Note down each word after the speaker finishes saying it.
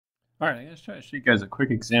All right, I'm going to try to show you guys a quick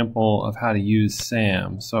example of how to use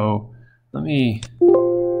SAM. So let me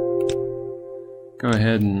go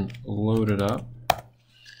ahead and load it up.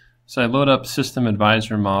 So I load up System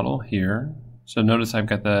Advisor model here. So notice I've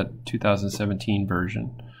got that 2017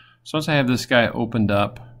 version. So once I have this guy opened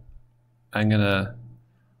up, I'm going to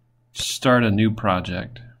start a new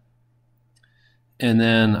project. And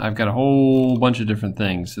then I've got a whole bunch of different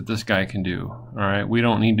things that this guy can do. All right, we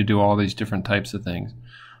don't need to do all these different types of things.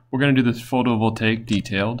 We're going to do this photovoltaic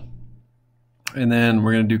detailed, and then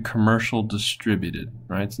we're going to do commercial distributed,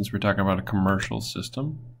 right? Since we're talking about a commercial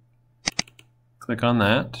system. Click on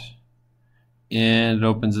that, and it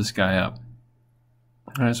opens this guy up.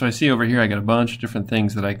 All right, so I see over here I got a bunch of different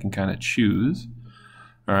things that I can kind of choose.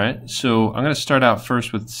 All right, so I'm going to start out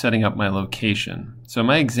first with setting up my location. So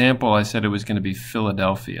my example, I said it was going to be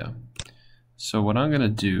Philadelphia. So what I'm going to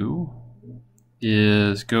do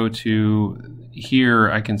is go to here.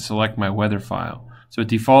 I can select my weather file. So it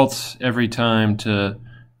defaults every time to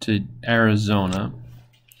Arizona.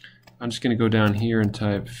 I'm just going to go down here and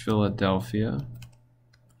type Philadelphia.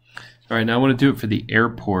 All right, now I want to do it for the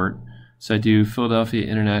airport. So I do Philadelphia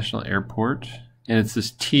International Airport, and it's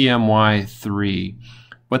this TMY3.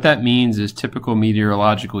 What that means is typical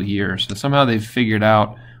meteorological year. So somehow they've figured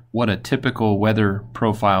out what a typical weather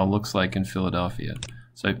profile looks like in Philadelphia.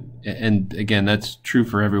 So, and again, that's true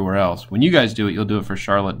for everywhere else. When you guys do it, you'll do it for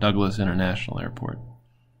Charlotte Douglas International Airport.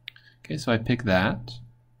 Okay, so I pick that.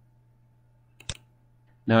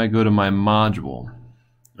 Now I go to my module.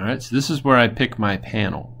 All right, so this is where I pick my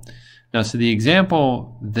panel. Now, so the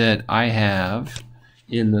example that I have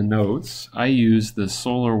in the notes, I use the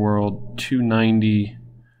SolarWorld 290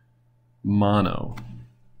 mono.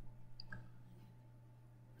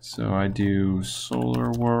 So I do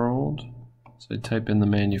SolarWorld. So I type in the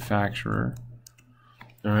manufacturer.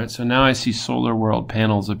 All right, so now I see SolarWorld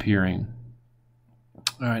panels appearing.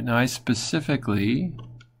 All right, now I specifically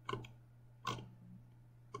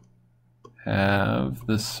have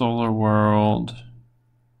the SolarWorld,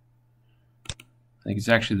 I think it's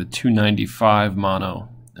actually the 295 mono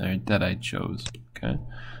that I chose. Okay,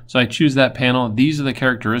 so I choose that panel. These are the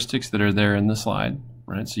characteristics that are there in the slide,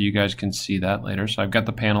 right? So you guys can see that later. So I've got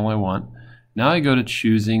the panel I want. Now I go to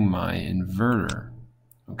choosing my inverter.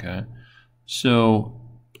 Okay, so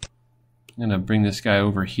I'm going to bring this guy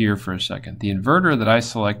over here for a second. The inverter that I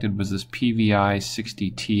selected was this PVI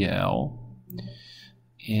 60TL.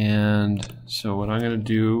 And so what I'm going to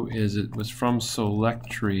do is, it was from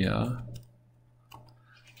Solectria.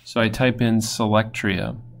 So I type in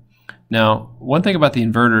Solectria. Now, one thing about the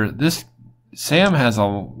inverter, this SAM has a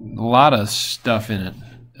lot of stuff in it.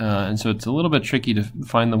 And so it's a little bit tricky to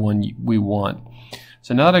find the one we want.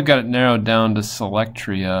 So now that I've got it narrowed down to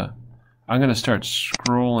Solectria, I'm going to start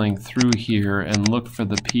scrolling through here and look for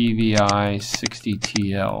the PVI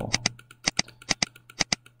 60TL.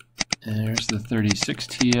 And there's the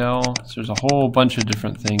 36TL. So there's a whole bunch of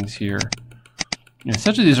different things here. And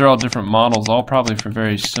essentially these are all different models, all probably for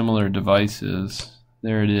very similar devices.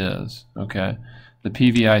 There it is, okay, the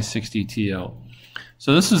PVI 60TL.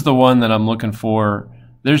 So this is the one that I'm looking for.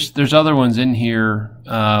 There's other ones in here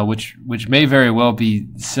which may very well be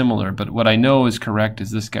similar, but what I know is correct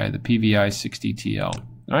is this guy, the PVI 60TL. All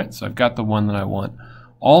right, so I've got the one that I want.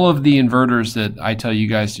 All of the inverters that I tell you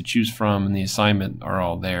guys to choose from in the assignment are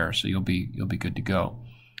all there, so you'll be good to go.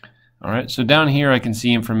 All right, so down here I can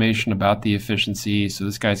see information about the efficiency. So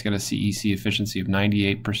this guy's got a CEC efficiency of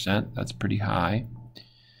 98%. That's pretty high.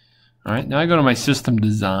 All right, now I go to my system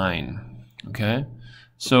design. Okay.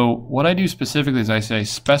 So what I do specifically is I say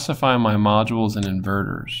specify my modules and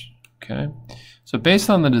inverters. Okay, so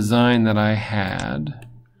based on the design that I had,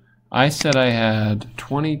 I said I had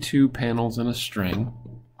 22 panels in a string,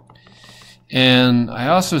 and I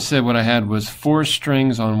also said what I had was 4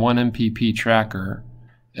 strings on one MPP tracker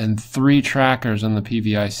and 3 trackers on the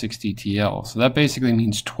PVI 60TL. So that basically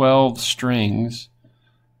means 12 strings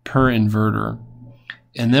per inverter.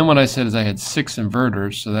 And then what I said is I had 6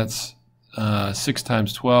 inverters, so that's 6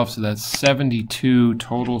 times 12, so that's 72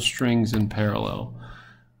 total strings in parallel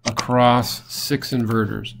across 6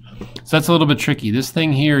 inverters. So that's a little bit tricky. This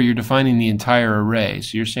thing here, you're defining the entire array.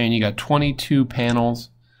 So you're saying you got 22 panels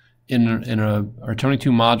or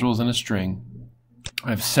 22 modules in a string.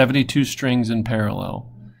 I have 72 strings in parallel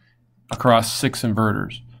across 6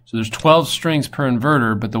 inverters. So there's 12 strings per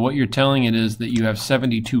inverter, but what you're telling it is that you have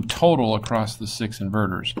 72 total across the 6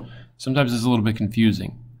 inverters. Sometimes it's a little bit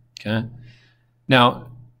confusing. Okay. Now,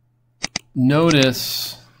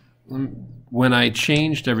 notice when I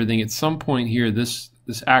changed everything, at some point here, this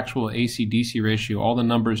actual AC-DC ratio, all the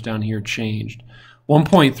numbers down here changed.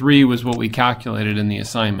 1.3 was what we calculated in the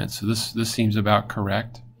assignment, so this seems about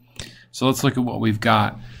correct. So let's look at what we've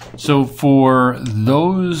got. So for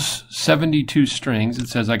those 72 strings, it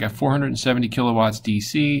says I got 470 kilowatts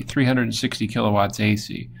DC, 360 kilowatts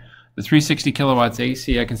AC. The 360 kilowatts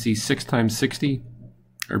AC, I can see 6 times 60,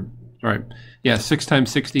 or right, yeah, 6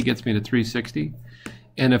 times 60 gets me to 360.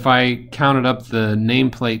 And if I counted up the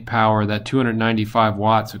nameplate power, that 295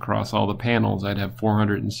 watts across all the panels, I'd have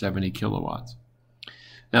 470 kilowatts.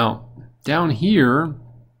 Now, down here,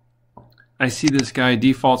 I see this guy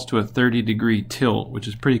defaults to a 30-degree tilt, which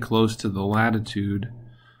is pretty close to the latitude.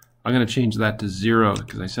 I'm going to change that to 0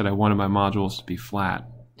 because I said I wanted my modules to be flat.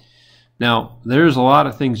 Now, there's a lot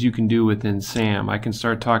of things you can do within SAM. I can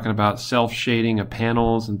start talking about self-shading of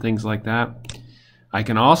panels and things like that. I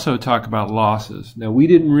can also talk about losses. Now, we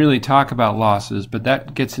didn't really talk about losses, but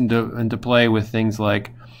that gets into play with things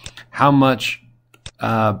like how much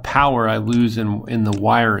power I lose in the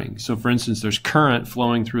wiring. So for instance, there's current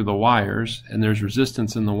flowing through the wires and there's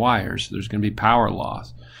resistance in the wires. So there's going to be power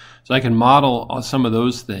loss. So I can model some of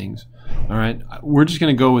those things. All right, we're just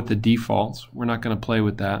going to go with the defaults. We're not going to play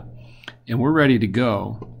with that. And we're ready to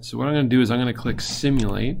go. So what I'm going to do is I'm going to click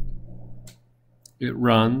simulate. It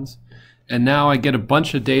runs. And now I get a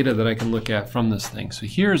bunch of data that I can look at from this thing. So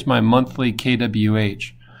here's my monthly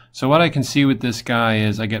kWh. So what I can see with this guy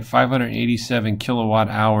is I get 587 kilowatt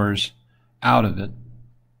hours out of it.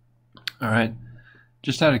 All right.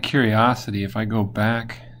 Just out of curiosity, if I go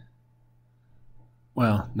back,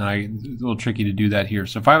 well, no, it's a little tricky to do that here.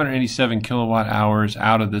 So 587 kilowatt hours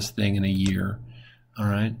out of this thing in a year. All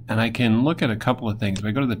right. And I can look at a couple of things. If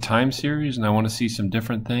I go to the time series and I want to see some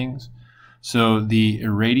different things. So the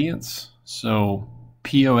irradiance. So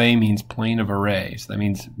POA means plane of array. So that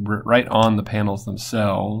means right on the panels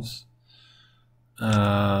themselves,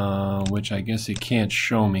 which I guess it can't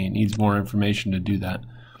show me. It needs more information to do that.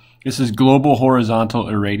 This is global horizontal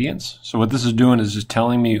irradiance. So what this is doing is just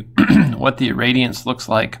telling me what the irradiance looks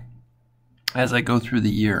like as I go through the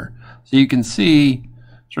year. So you can see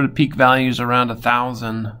sort of peak values around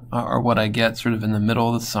 1,000 are what I get sort of in the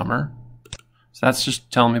middle of the summer. So that's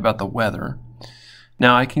just telling me about the weather.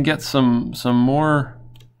 Now I can get some more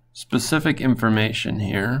specific information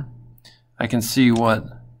here. I can see what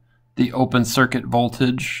the open circuit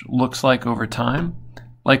voltage looks like over time.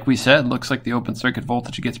 Like we said, looks like the open circuit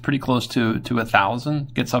voltage gets pretty close to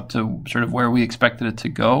 1,000, gets up to sort of where we expected it to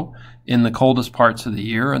go in the coldest parts of the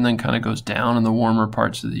year, and then kind of goes down in the warmer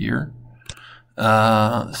parts of the year.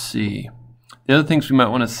 Let's see. The other things we might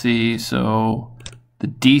want to see, so the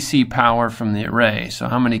DC power from the array, so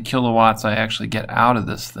how many kilowatts I actually get out of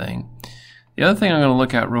this thing. The other thing I'm going to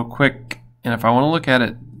look at real quick, and if I want to look at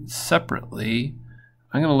it separately,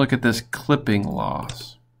 I'm going to look at this clipping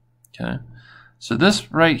loss. Okay, so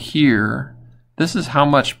this right here, this is how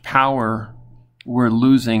much power we're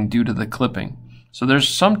losing due to the clipping. So there's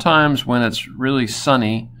sometimes when it's really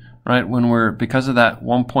sunny, right, when we're, because of that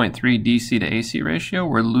 1.3 DC to AC ratio,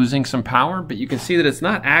 we're losing some power, but you can see that it's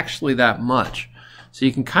not actually that much. So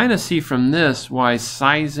you can kind of see from this why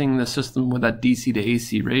sizing the system with that DC to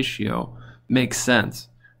AC ratio makes sense,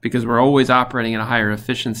 because we're always operating at a higher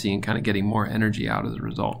efficiency and kind of getting more energy out as a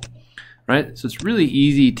result, right? So it's really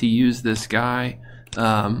easy to use this guy.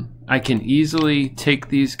 I can easily take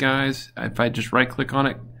these guys. If I just right click on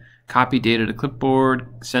it, copy data to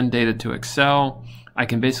clipboard, send data to Excel, I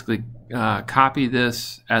can basically copy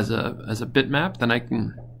this as a bitmap, then I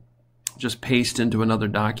can just paste into another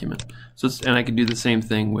document. So and I can do the same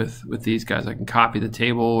thing with these guys. I can copy the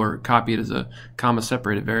table or copy it as a comma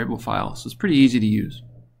separated variable file. So it's pretty easy to use.